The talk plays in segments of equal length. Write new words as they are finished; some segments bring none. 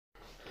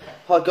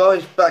Hi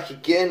guys, back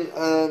again.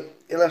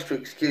 You'll have to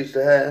excuse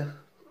the hair,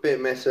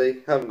 bit messy,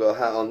 haven't got a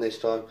hat on this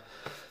time.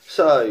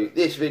 So,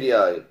 this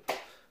video,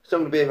 it's not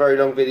going to be a very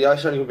long video,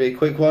 it's only going to be a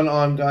quick one.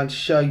 I'm going to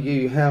show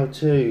you how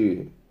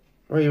to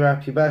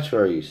rewrap your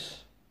batteries.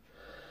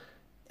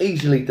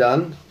 Easily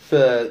done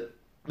for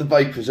the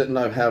vapers that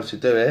know how to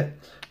do it.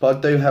 But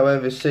I do,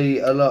 however, see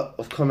a lot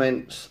of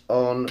comments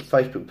on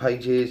Facebook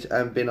pages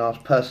and been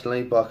asked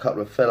personally by a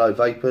couple of fellow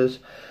vapers,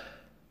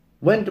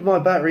 when do my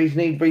batteries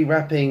need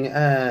rewrapping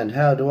and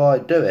how do I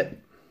do it?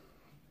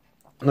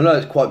 I know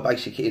it's quite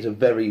basic, it is a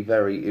very,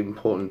 very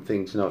important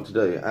thing to know what to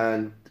do.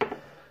 And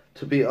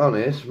to be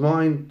honest,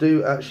 mine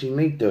do actually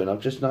need doing.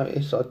 I've just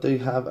noticed I do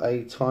have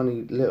a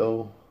tiny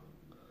little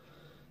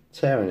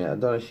tear in it. I don't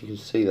know if you can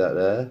see that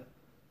there.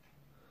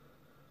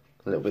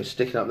 A little bit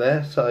sticking up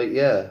there. So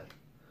yeah,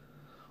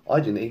 I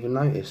didn't even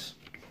notice.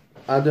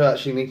 I do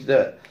actually need to do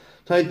it.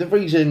 So the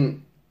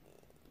reason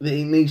that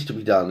it needs to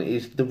be done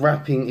is the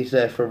wrapping is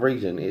there for a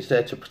reason. It's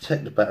there to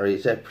protect the battery,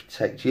 it's there to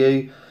protect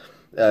you.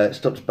 It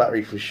stops the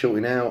battery from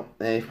shorting out.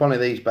 And if one of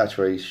these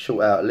batteries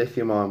short out, a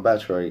lithium ion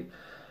battery,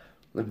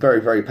 they're very,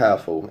 very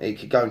powerful. It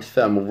could go into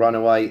thermal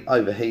runaway,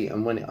 overheat,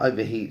 and when it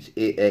overheats,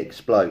 it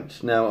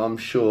explodes. Now, I'm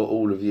sure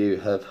all of you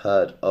have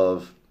heard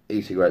of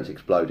e-cigarettes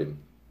exploding.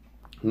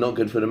 Not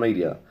good for the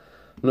media,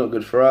 not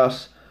good for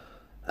us,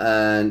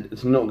 and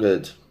it's not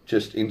good.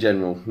 Just in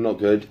general, not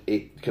good.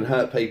 It can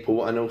hurt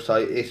people, and also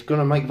it's going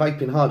to make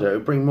vaping harder.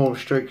 It'll bring more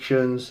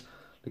restrictions.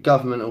 The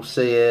government will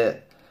see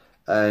it,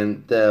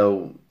 and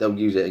they'll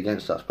use it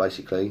against us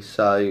basically.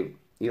 So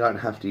you don't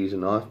have to use a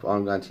knife, but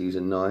I'm going to use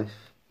a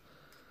knife.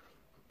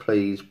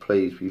 Please,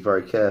 please be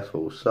very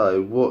careful.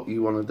 So what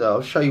you want to do,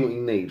 I'll show you what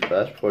you need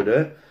first before I do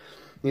it.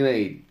 You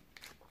need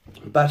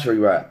battery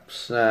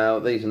wraps. Now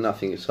these are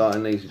nothing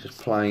exciting. These are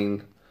just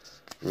plain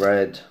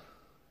red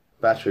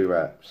battery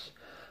wraps.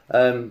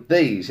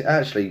 These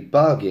actually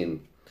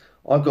bargain.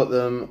 I got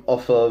them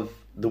off of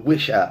the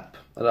Wish app.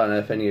 I don't know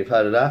if any of you have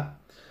heard of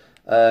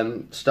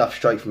that. Stuff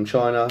straight from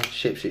China,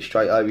 ships it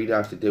straight over. You don't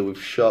have to deal with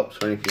shops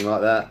or anything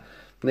like that.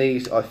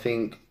 These I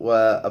think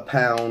were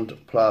 £1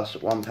 plus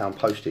 £1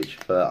 postage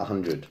for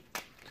 100.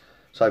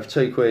 So for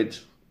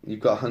 £2,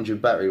 you've got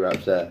 100 battery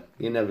wraps there.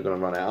 You're never going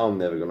to run out. I'm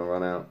never going to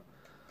run out.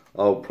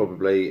 I'll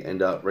probably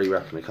end up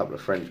rewrapping a couple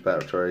of French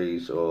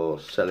batteries or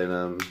selling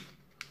them.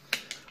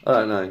 I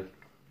don't know.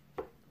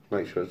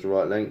 Make sure it's the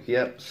right length.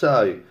 Yep.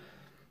 So,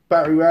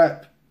 battery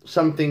wrap,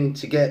 something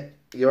to get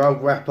your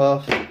old wrap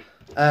off,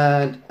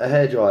 and a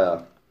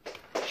hairdryer.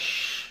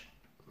 Shh!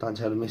 Don't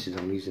tell the missus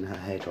I'm using her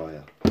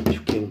hairdryer.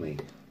 She'll kill me.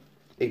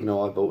 Even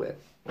though I bought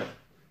it.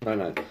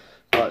 No.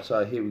 Right,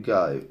 so here we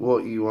go.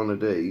 What you want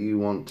to do, you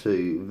want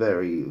to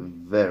very,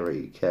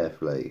 very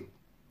carefully,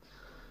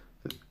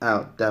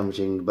 without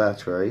damaging the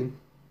battery,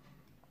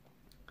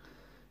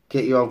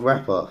 get your old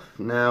wrap off.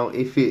 Now,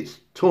 if it's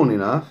torn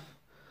enough,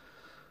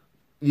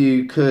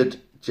 you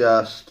could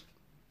just,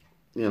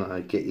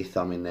 get your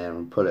thumb in there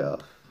and pull it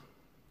off.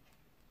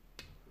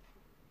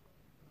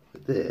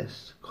 But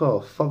this,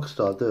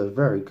 Fogstar do a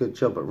very good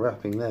job at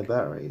wrapping their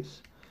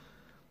batteries.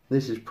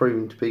 This is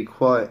proving to be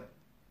quite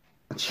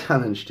a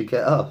challenge to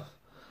get off.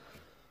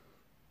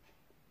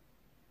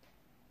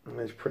 And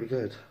it's pretty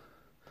good.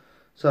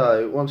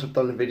 So, once I've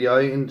done the video,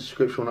 in the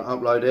description when I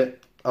upload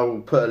it, I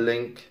will put a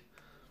link,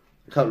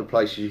 a couple of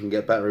places you can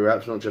get battery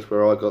wraps, not just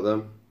where I got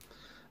them.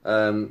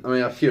 I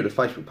mean, a few of the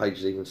Facebook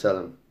pages even sell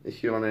them.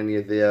 If you're on any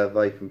of the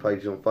vaping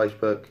pages on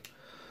Facebook,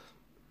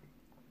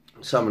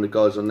 some of the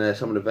guys on there,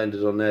 some of the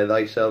vendors on there,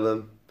 they sell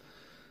them.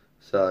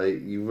 So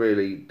you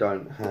really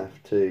don't have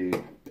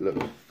to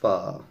look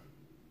far.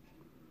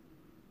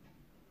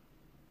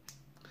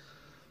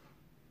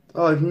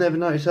 Oh, I've never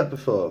noticed that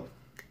before.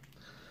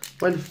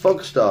 When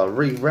Fogstar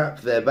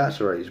rewrap their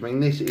batteries, I mean,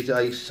 this is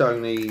a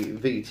Sony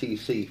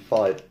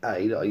VTC5A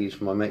that I use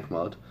for my mech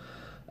mod.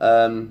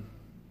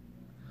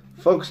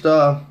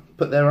 Fogstar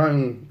put their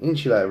own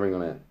insulator ring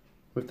on it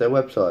with their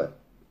website.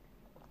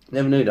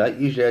 Never knew that.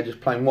 Usually they're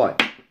just plain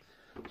white.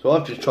 So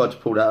I've just tried to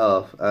pull that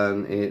off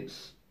and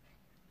it's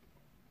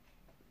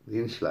the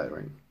insulator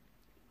ring.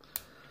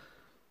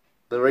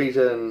 The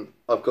reason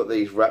I've got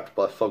these wrapped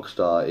by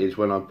Fogstar is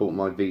when I bought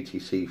my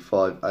VTC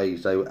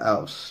 5As, they were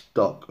out of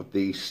stock of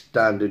the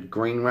standard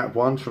green wrap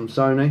ones from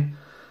Sony.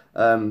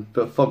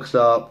 But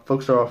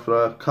Fogstar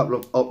offer a couple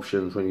of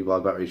options when you buy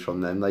batteries from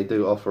them. They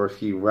do offer a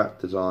few wrap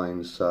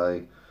designs, so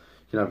you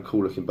can have a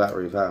cool looking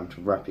battery without having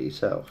to wrap it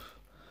yourself.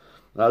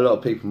 Now, a lot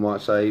of people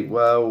might say,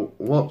 well,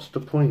 what's the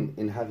point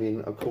in having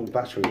a cool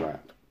battery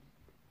wrap?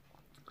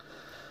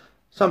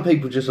 Some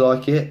people just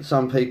like it,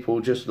 some people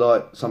just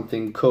like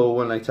something cool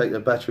when they take their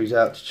batteries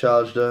out to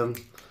charge them.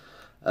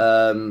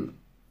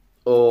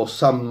 Or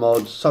some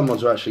mods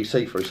are actually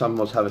see-through. Some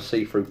mods have a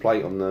see-through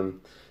plate on them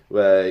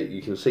where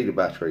you can see the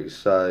batteries.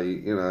 So,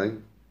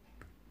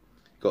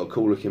 got a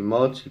cool looking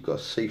mod, you've got a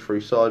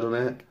see-through side on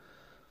it.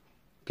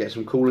 Get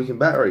some cool looking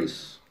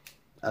batteries.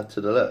 Add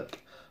to the look.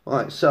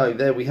 Right, so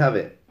there we have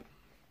it.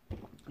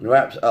 The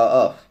wraps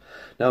are off.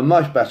 Now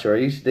most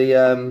batteries,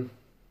 the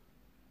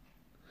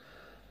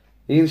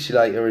the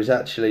insulator is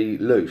actually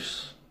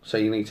loose, so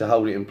you need to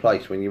hold it in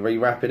place when you're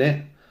rewrapping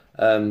it.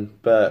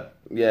 But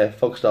yeah,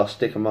 Fogstar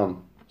stick 'em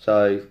on,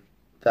 so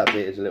that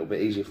bit is a little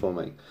bit easier for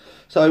me.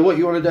 So what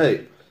you want to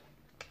do,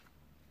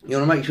 you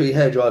want to make sure your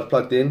hairdryer is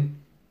plugged in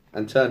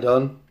and turned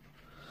on.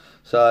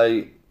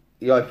 So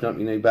you open up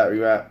your new battery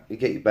wrap, you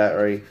get your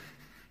battery,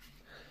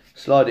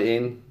 slide it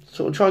in,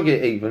 sort of try and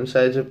get it even,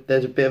 so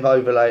there's a bit of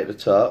overlay at the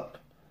top,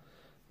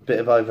 a bit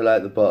of overlay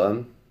at the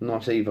bottom,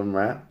 nice even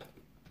wrap.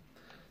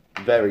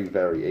 Very,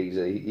 very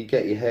easy. You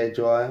get your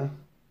hairdryer, you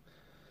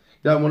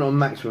don't want it on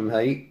maximum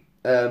heat,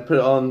 put it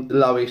on the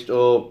lowest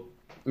or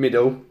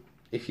middle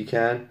if you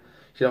can.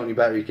 You don't want your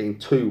battery getting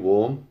too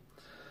warm.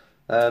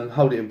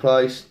 Hold it in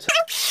place.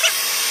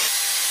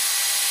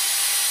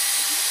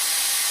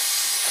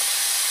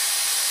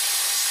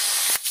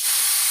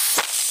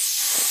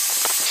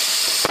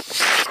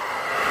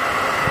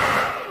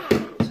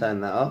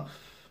 Turn that off.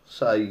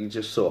 So you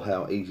just saw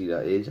how easy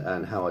that is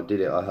and how I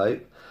did it, I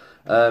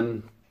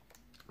hope.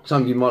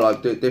 Some of you might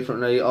like to do it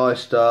differently. I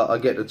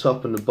get the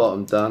top and the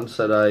bottom done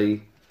so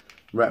they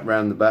wrap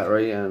around the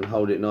battery and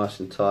hold it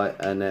nice and tight,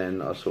 and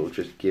then I sort of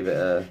just give it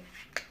a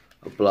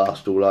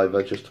blast all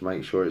over just to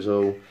make sure it's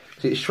all.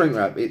 See, it's shrink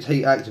wrap, it's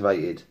heat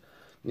activated.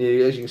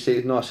 As you can see,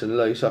 it's nice and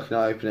loose. I can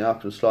open it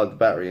up and slide the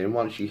battery in.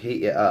 Once you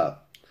heat it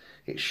up,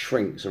 it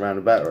shrinks around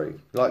the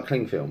battery, like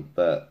cling film,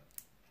 but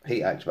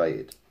heat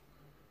activated.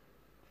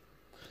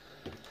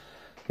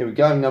 Here we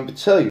go, number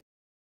 2.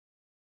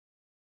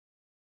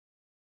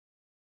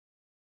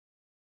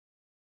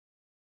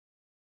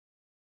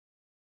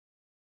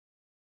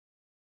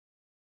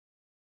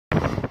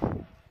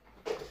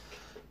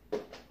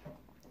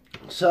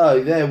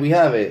 So there we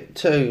have it,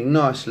 2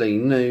 nicely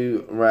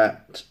new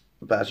wrapped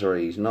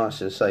batteries,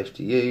 nice and safe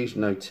to use,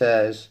 no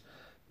tears,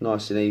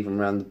 nice and even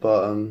around the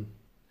bottom,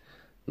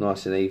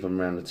 nice and even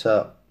around the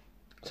top.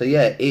 So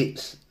yeah,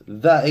 it's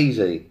that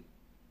easy.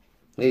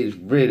 It is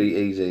really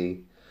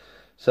easy.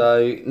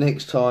 So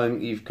next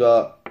time you've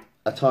got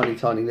a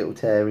tiny little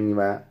tear in your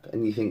wrap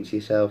and you think to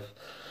yourself,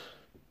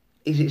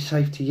 is it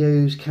safe to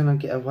use? Can I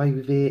get away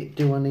with it?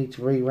 Do I need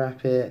to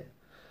rewrap it?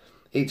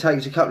 It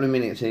takes a couple of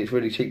minutes and it's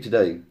really cheap to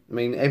do. I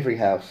mean, every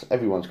house,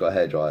 everyone's got a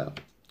hairdryer.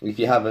 If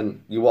you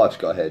haven't, your wife's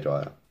got a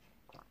hairdryer.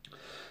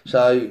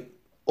 So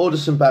order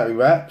some battery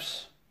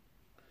wraps,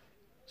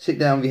 sit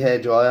down with your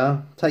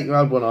hairdryer, take your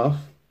old one off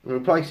and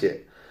replace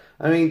it.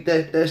 I mean,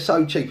 they're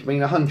so cheap. I mean,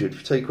 100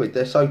 for £2.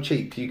 They're so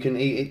cheap. You can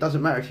eat. It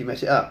doesn't matter if you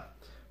mess it up.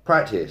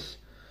 Practice.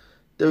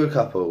 Do a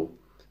couple.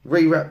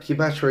 Rewrap your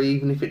battery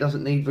even if it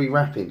doesn't need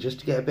rewrapping,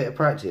 just to get a bit of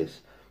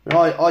practice.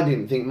 I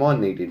didn't think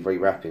mine needed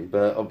rewrapping,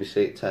 but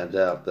obviously it turns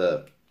out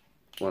that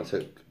when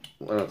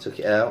I took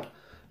it out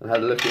and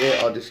had a look at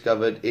it, I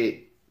discovered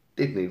it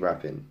did need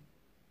wrapping.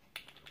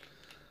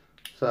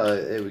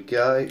 So here we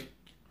go.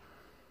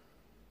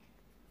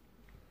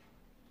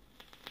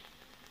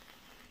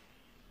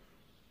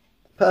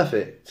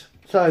 Perfect.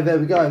 So there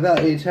we go,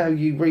 that is how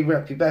you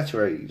rewrap your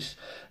batteries.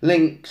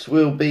 Links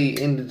will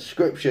be in the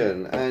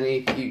description, and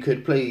if you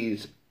could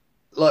please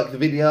like the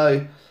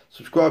video,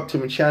 subscribe to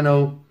my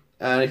channel,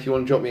 and if you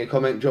want to drop me a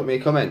comment, drop me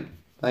a comment.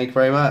 Thank you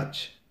very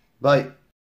much. Bye.